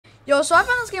Yo, so I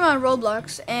found this game on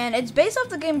Roblox, and it's based off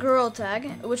the game Gorilla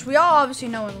Tag, which we all obviously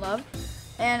know and love.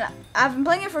 And I've been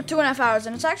playing it for 2.5 hours,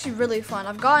 and it's actually really fun.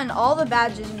 I've gotten all the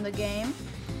badges in the game,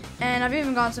 and I've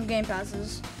even gotten some game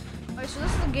passes. Alright, so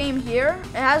this is the game here.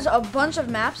 It has a bunch of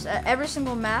maps, every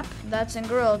single map that's in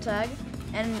Gorilla Tag,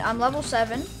 and I'm level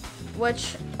 7,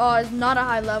 which is not a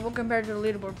high level compared to the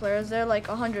leaderboard players. They're like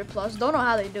 100 plus. Don't know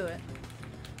how they do it.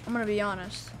 I'm gonna be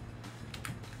honest.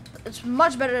 It's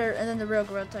much better than the real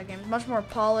Gorilla Tag game. It's much more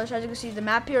polished. As you can see, the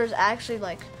map here is actually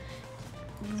like,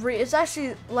 it's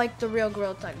actually like the real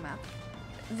Gorilla Tag map.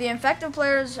 The infected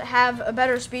players have a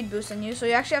better speed boost than you, so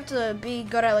you actually have to be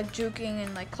good at like juking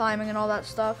and like climbing and all that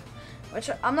stuff,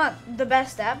 which I'm not the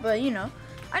best at, but you know,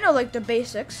 I know like the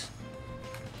basics.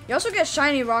 You also get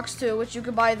shiny rocks too, which you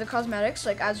can buy the cosmetics,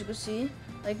 like as you can see,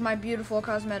 like my beautiful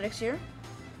cosmetics here.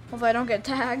 Hopefully I don't get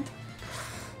tagged.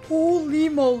 Holy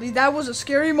moly, that was a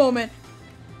scary moment.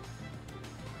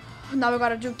 Now we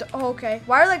gotta juke the, oh, okay.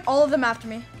 Why are like all of them after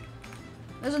me?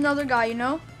 There's another guy, you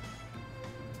know?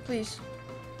 Please.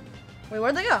 Wait,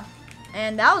 where'd they go?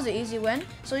 And that was an easy win.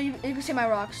 So you can see my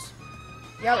rocks.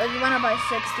 Yep, you went up by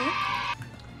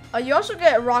 60. You also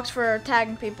get rocks for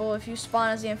tagging people if you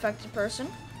spawn as the infected person.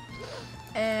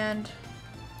 And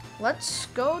let's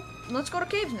go to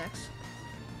caves next.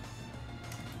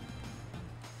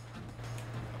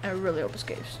 I really hope it's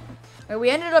caves. Okay, we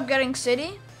ended up getting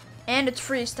city, and it's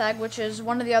freeze tag, which is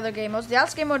one of the other game modes. The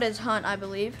last game mode is hunt, I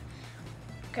believe.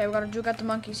 Okay, we gotta juke out the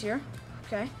monkeys here.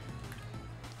 Okay.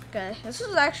 Okay, this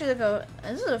is actually like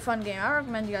this is a fun game. I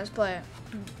recommend you guys play it.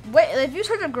 Wait, if you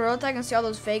search up Gorilla Tag and see all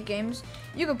those fake games,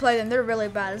 you can play them. They're really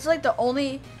bad. It's like the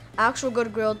only actual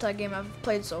good Gorilla Tag game I've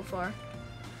played so far.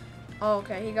 Oh,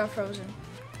 okay, he got frozen.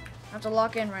 I have to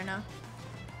lock in right now.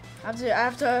 I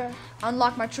have to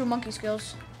unlock my true monkey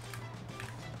skills.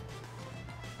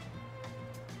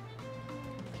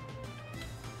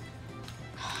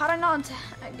 How did I not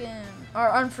tag him? Or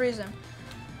unfreeze him?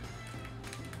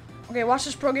 Okay, watch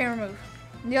this pro gamer move.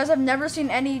 You guys have never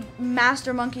seen any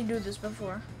master monkey do this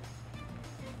before.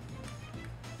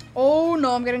 Oh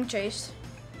no, I'm getting chased.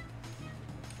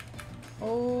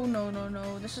 Oh no, no,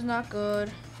 no. This is not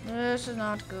good. This is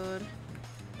not good.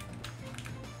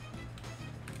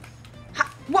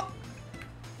 Ha! What?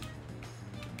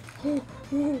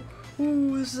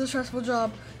 Ooh, this is a stressful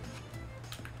job.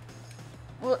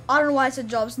 Well, I don't know why I said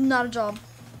job. It's not a job.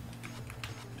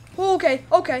 Okay,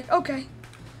 okay, okay.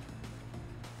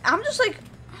 I'm just like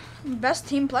best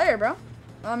team player, bro.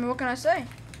 I mean, what can I say?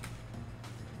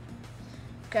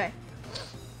 Okay.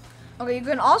 Okay, you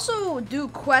can also do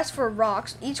quests for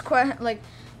rocks. Each quest, like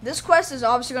this quest is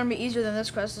obviously gonna be easier than this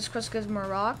quest. This quest gives more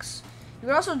rocks. You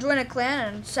can also join a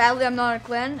clan, and sadly, I'm not a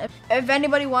clan. If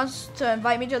anybody wants to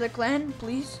invite me to the clan,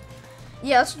 please.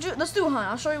 Yeah, let's do hunt.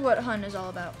 I'll show you what hunt is all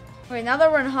about. Okay, now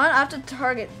that we're in hunt, I have to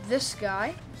target this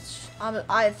guy.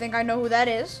 I think I know who that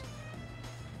is.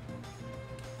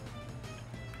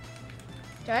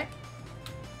 Okay.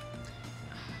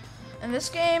 In this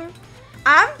game,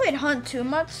 I haven't played hunt too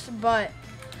much, but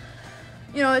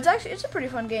you know, it's a pretty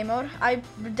fun game mode. I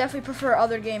definitely prefer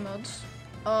other game modes.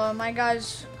 My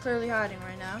guy's clearly hiding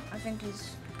right now. I think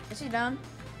is he down?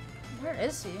 Where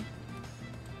is he?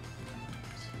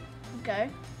 Okay.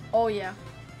 Oh yeah.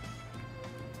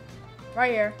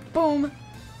 Right here. Boom.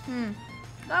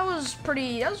 That was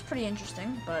pretty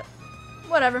interesting, but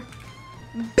whatever.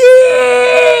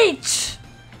 Beach!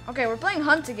 Okay, we're playing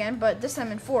hunt again, but this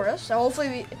time in forest. So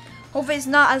hopefully it's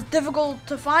not as difficult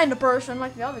to find a person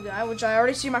like the other guy, which I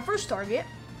already see my first target.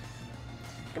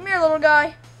 Come here, little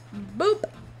guy. Boop.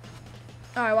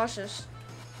 Alright, watch this.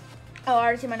 Oh, I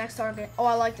already see my next target. Oh,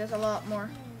 I like this a lot more.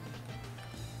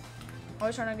 Oh,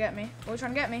 he's trying to get me. Oh, he's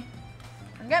trying to get me.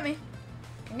 Trying to get me.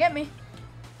 Can get me.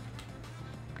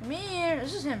 Come here.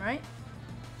 This is him, right?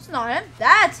 It's not him.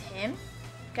 That's him.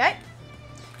 Okay.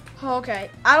 Okay.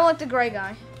 I don't like the gray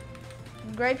guy.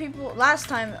 Gray people. Last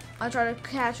time I tried to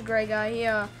catch a gray guy, he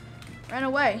ran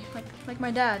away, like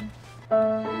my dad.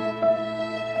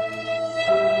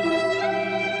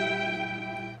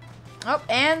 Oh,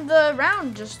 and the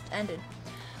round just ended.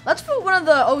 Let's put one of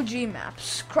the OG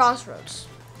maps. Crossroads.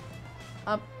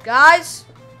 Up, guys.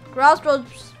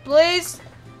 Crossroads, please.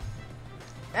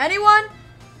 Anyone?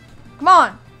 Come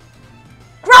on.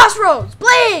 Crossroads,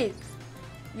 please.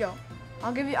 Yo,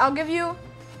 I'll give you.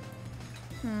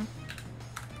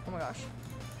 Oh my gosh.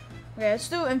 Okay, let's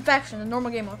do infection, the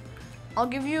normal game mode. I'll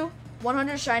give you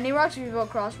 100 shiny rocks if you vote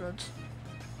Crossroads.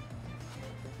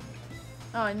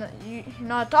 Oh, you're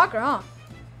not a talker, huh?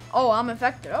 Oh, I'm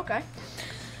infected. Okay.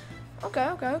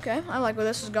 Okay. I like where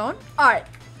this is going. All right.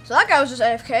 So that guy was just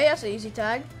AFK. That's an easy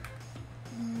tag.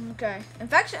 Okay.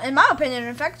 Infection, in my opinion,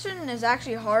 infection is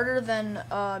actually harder than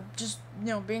just,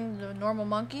 being the normal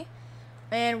monkey.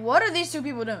 And what are these two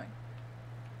people doing?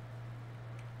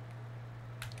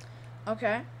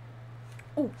 Okay.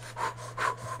 Ooh.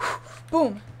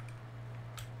 Boom.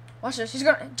 Watch this. He's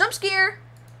gonna jump scare.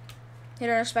 He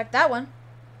didn't expect that one.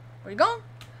 Where you going?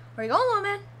 Where you going, little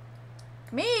man?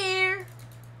 Come here.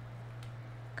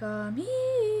 Come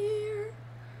here.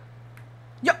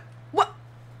 Yo. What?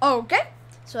 Okay.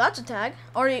 So that's a tag.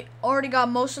 Already got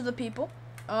most of the people.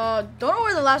 Don't know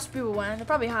where the last people went. They're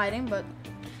probably hiding, but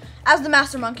as the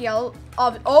master monkey, oh,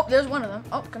 there's one of them.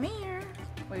 Oh, come here.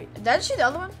 Wait, did I see the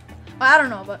other one? I don't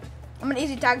know, but I'm gonna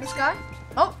easy tag this guy.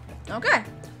 Oh, okay.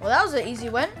 Well, that was an easy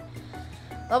win.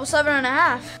 Level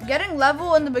 7.5. Getting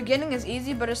level in the beginning is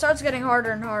easy, but it starts getting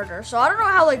harder and harder. So I don't know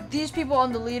how like these people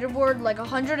on the leaderboard, like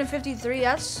 153,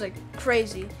 that's like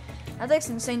crazy. That takes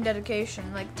insane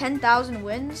dedication. Like 10,000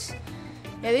 wins.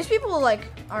 Yeah, these people like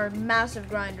are massive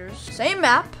grinders. Same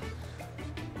map,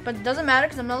 but it doesn't matter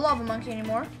because I'm not lava monkey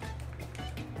anymore.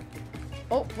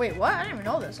 Oh, wait, what? I didn't even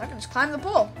know this. I can just climb the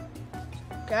pole.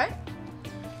 Okay.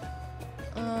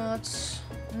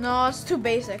 No, it's too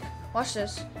basic. Watch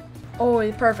this.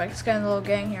 Oh, perfect. It's getting a little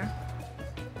gang here.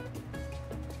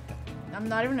 I'm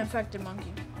not even infected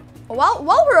monkey.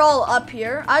 While we're all up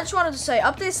here, I just wanted to say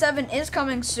Update 7 is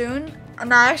coming soon.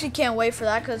 And I actually can't wait for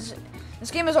that because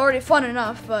this game is already fun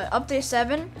enough. But Update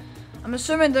 7, I'm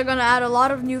assuming they're gonna add a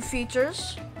lot of new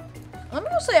features. Let me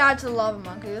go say hi to the lava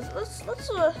monkey. Let's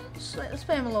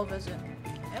pay him a little visit.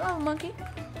 Hey, lava monkey.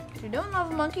 What you doing,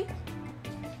 lava monkey?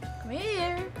 Come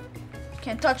here.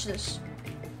 Can't touch this.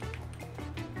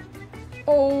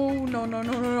 Oh, no.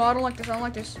 I don't like this. I don't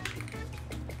like this.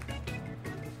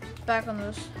 Back on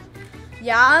this.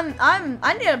 Yeah,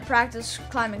 I need to practice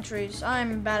climbing trees.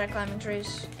 I'm bad at climbing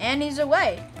trees. And he's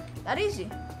away. That easy.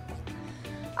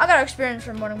 I got experience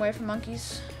from running away from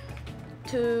monkeys.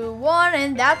 2-1,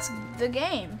 and that's the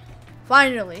game.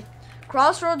 Finally.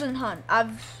 Crossroads and Hunt. I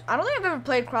don't think I've ever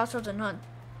played Crossroads and Hunt.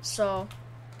 So,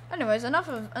 anyways, enough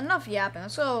yapping.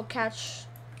 Let's go catch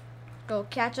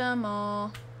them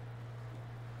all.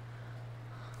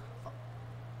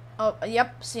 Oh,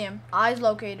 yep, see him. Eyes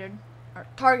located. Or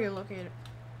target located.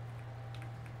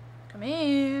 Come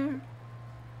here.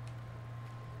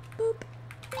 Boop.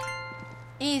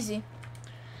 Easy.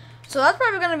 So that's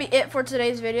probably going to be it for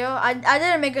today's video. I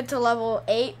didn't make it to level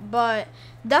 8, but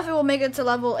definitely will make it to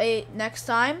level 8 next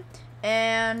time.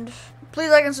 And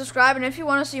please like and subscribe. And if you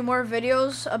want to see more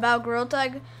videos about Gorilla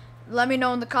Tag, let me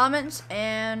know in the comments.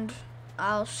 And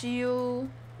I'll see you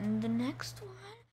in the next one.